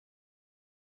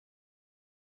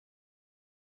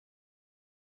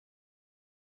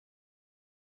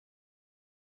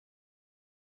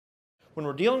when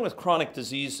we're dealing with chronic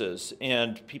diseases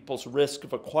and people's risk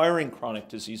of acquiring chronic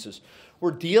diseases,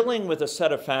 we're dealing with a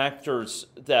set of factors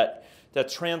that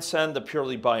transcend the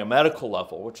purely biomedical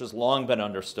level, which has long been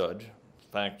understood.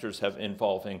 Factors have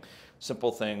involving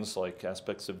simple things like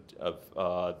aspects of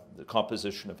the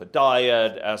composition of a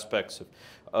diet, aspects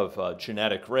of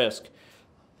genetic risk.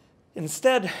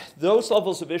 Instead, those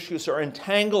levels of issues are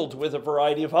entangled with a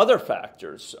variety of other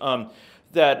factors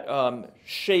that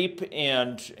shape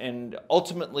and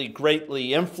ultimately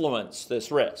greatly influence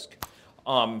this risk.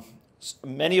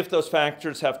 Many of those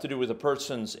factors have to do with a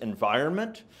person's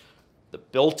environment, the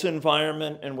built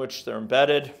environment in which they're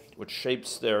embedded, which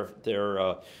shapes their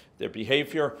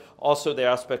behavior. Also, the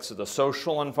aspects of the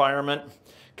social environment,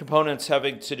 components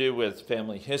having to do with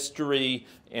family history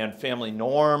and family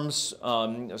norms,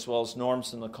 as well as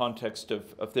norms in the context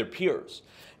of their peers.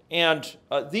 And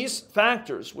these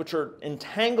factors, which are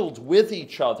entangled with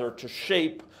each other to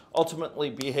shape ultimately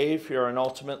behavior and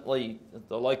ultimately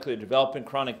the likelihood of developing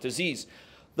chronic disease,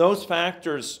 those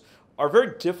factors are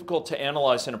very difficult to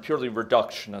analyze in a purely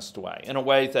reductionist way, in a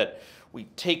way that we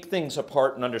take things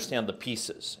apart and understand the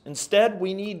pieces. Instead,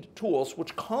 we need tools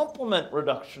which complement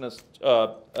reductionist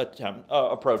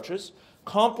approaches,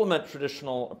 complement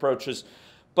traditional approaches,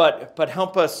 but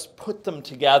help us put them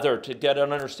together to get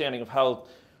an understanding of how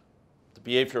the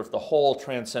behavior of the whole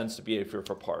transcends the behavior of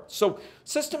a part. So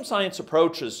system science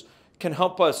approaches can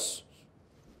help us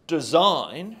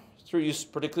design, through use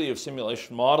particularly of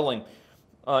simulation modeling,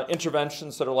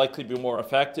 interventions that are likely to be more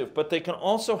effective, but they can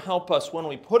also help us when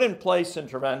we put in place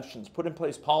interventions, put in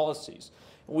place policies,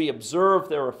 we observe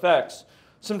their effects.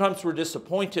 Sometimes we're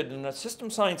disappointed, and a system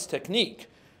science technique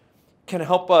can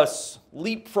help us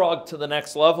leapfrog to the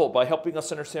next level by helping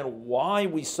us understand why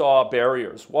we saw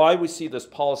barriers, why we see this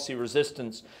policy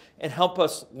resistance, and help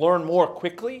us learn more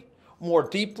quickly, more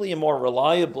deeply, and more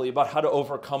reliably about how to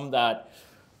overcome that,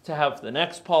 to have the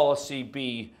next policy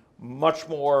be much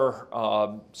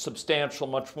more substantial,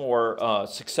 much more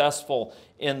successful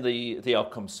in the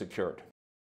outcomes secured.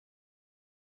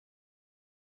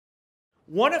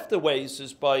 One of the ways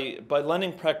is by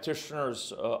lending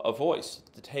practitioners a voice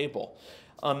at the table.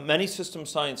 Many system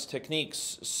science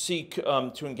techniques seek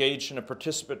to engage in a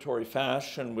participatory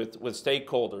fashion with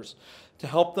stakeholders to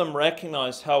help them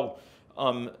recognize how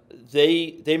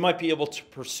they might be able to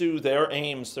pursue their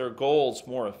aims, their goals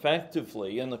more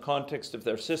effectively in the context of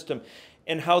their system,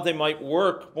 and how they might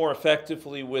work more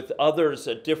effectively with others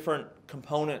at different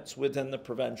components within the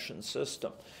prevention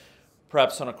system,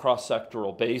 perhaps on a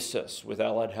cross-sectoral basis with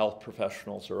allied health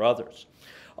professionals or others.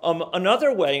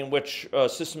 Another way in which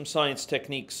system science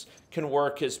techniques can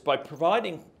work is by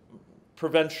providing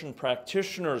prevention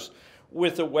practitioners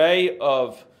with a way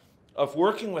of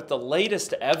working with the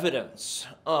latest evidence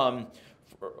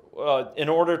in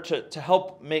order to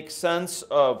help make sense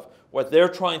of what they're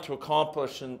trying to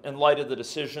accomplish in light of the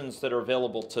decisions that are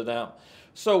available to them.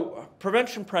 So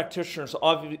prevention practitioners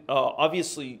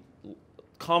obviously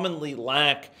commonly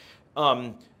lack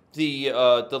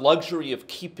the luxury of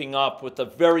keeping up with the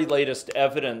very latest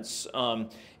evidence,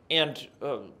 and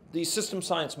these system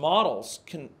science models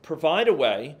can provide a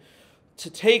way to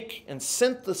take and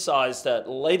synthesize that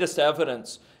latest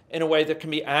evidence in a way that can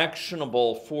be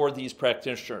actionable for these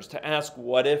practitioners, to ask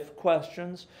what-if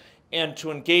questions and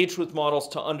to engage with models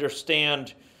to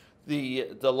understand the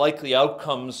likely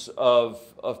outcomes of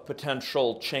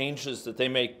potential changes that they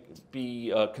may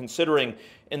be considering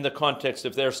in the context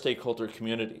of their stakeholder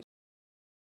communities.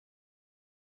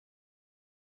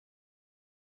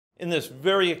 In this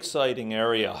very exciting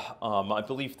area, I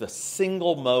believe the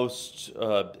single most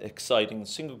exciting,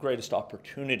 single greatest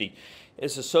opportunity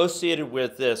is associated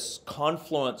with this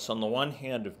confluence, on the one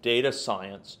hand, of data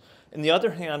science, and the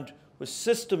other hand, with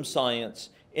system science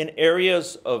in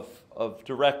areas of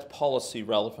direct policy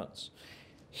relevance.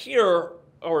 Here,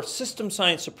 our system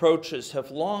science approaches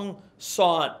have long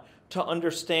sought to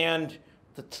understand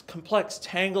the complex,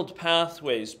 tangled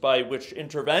pathways by which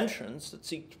interventions that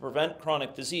seek to prevent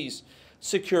chronic disease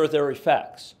secure their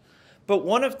effects. But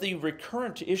one of the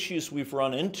recurrent issues we've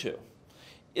run into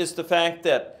is the fact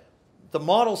that the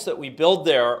models that we build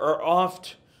there are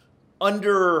oft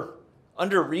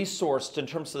under-resourced in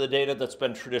terms of the data that's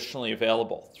been traditionally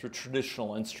available through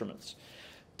traditional instruments.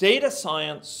 Data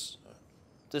science,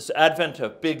 this advent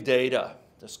of big data,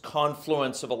 this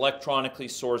confluence of electronically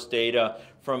sourced data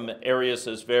from areas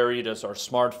as varied as our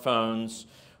smartphones,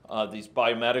 these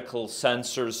biomedical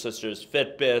sensors such as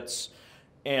Fitbits,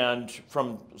 and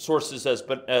from sources as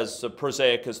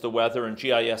prosaic as the weather and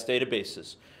GIS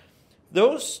databases.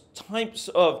 Those types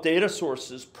of data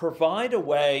sources provide a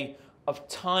way of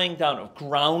tying down, of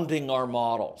grounding our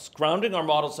models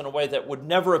in a way that would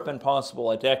never have been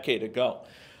possible a decade ago,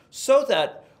 so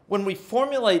that when we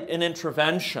formulate an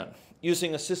intervention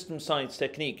using a system science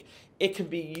technique, it can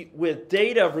be with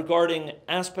data regarding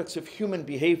aspects of human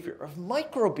behavior, of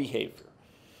micro-behavior,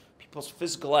 people's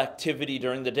physical activity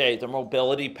during the day, their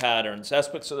mobility patterns,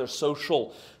 aspects of their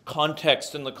social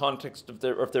context in the context of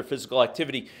their physical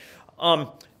activity.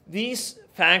 These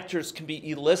factors can be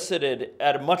elicited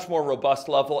at a much more robust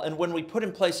level, and when we put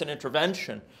in place an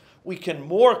intervention, we can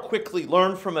more quickly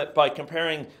learn from it by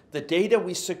comparing the data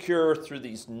we secure through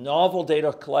these novel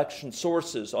data collection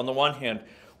sources on the one hand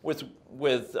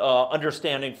with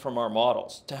understanding from our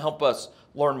models to help us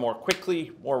learn more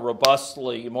quickly, more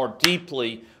robustly, more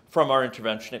deeply from our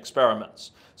intervention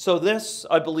experiments. So this,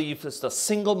 I believe, is the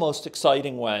single most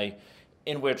exciting way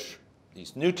in which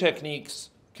these new techniques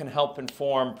can help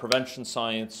inform prevention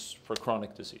science for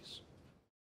chronic disease.